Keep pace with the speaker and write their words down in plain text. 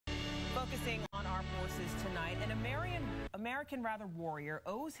Focusing on our forces tonight, an American warrior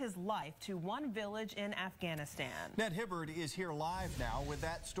owes his life to one village in Afghanistan. Ned Hibbard is here live now with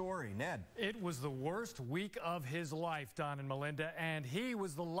that story. Ned. It was the worst week of his life, Don and Melinda, and he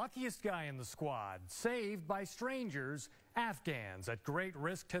was the luckiest guy in the squad, saved by strangers, Afghans at great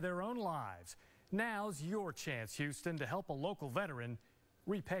risk to their own lives. Now's your chance, Houston, to help a local veteran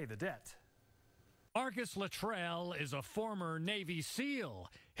repay the debt. Marcus Luttrell is a former Navy SEAL.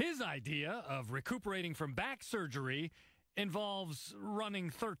 His idea of recuperating from back surgery involves running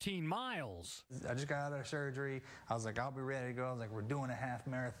 13 miles. I just got out of surgery. I was like, I'll be ready to go. I was like, we're doing a half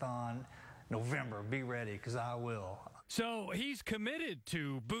marathon. November, be ready, because I will. So he's committed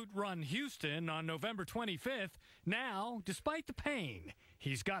to Boot Run Houston on November 25th. Now, despite the pain,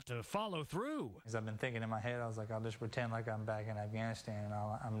 he's got to follow through. As I've been thinking in my head, I was like, I'll just pretend like I'm back in Afghanistan and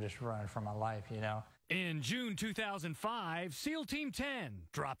I'm just running for my life, you know. In June 2005, SEAL Team 10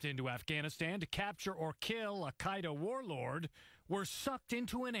 dropped into Afghanistan to capture or kill a Qaeda warlord, were sucked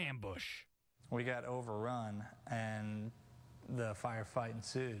into an ambush. We got overrun and the firefight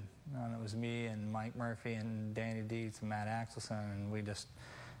ensued. And it was me and Mike Murphy and Danny Dietz and Matt Axelson, and we just,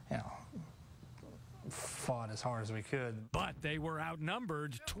 fought as hard as we could. But they were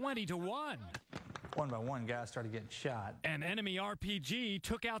outnumbered 20-1. One by one, guys started getting shot. An enemy RPG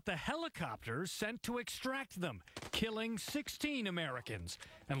took out the helicopters sent to extract them, killing 16 Americans.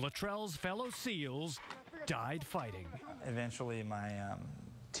 And Luttrell's fellow SEALs died fighting. Eventually, my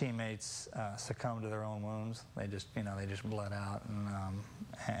teammates succumbed to their own wounds. They just bled out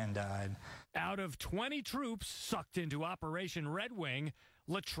and died. Out of 20 troops sucked into Operation Red Wing,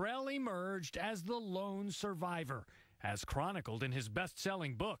 Luttrell emerged as the lone survivor. As chronicled in his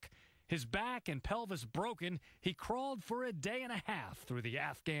best-selling book, his back and pelvis broken, he crawled for a day and a half through the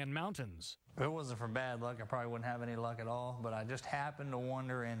Afghan mountains. If it wasn't for bad luck, I probably wouldn't have any luck at all, but I just happened to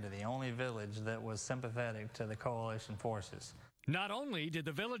wander into the only village that was sympathetic to the coalition forces. Not only did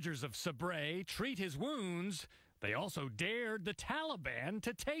the villagers of Sabray treat his wounds, they also dared the Taliban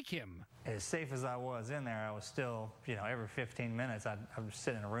to take him. As safe as I was in there, I was still, every 15 minutes, I would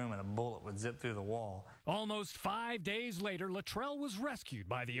sit in a room and a bullet would zip through the wall. Almost 5 days later, Luttrell was rescued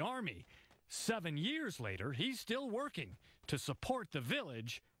by the Army. 7 years later, he's still working to support the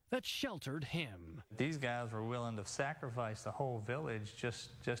village that sheltered him. These guys were willing to sacrifice the whole village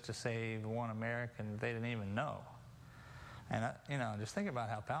just to save one American they didn't even know. And, just think about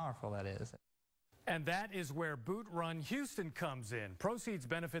how powerful that is. And that is where Boot Run Houston comes in. Proceeds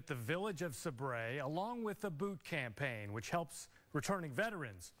benefit the village of Sabray, along with the Boot campaign, which helps returning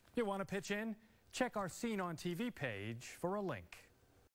veterans. You want to pitch in? Check our Seen on TV page for a link.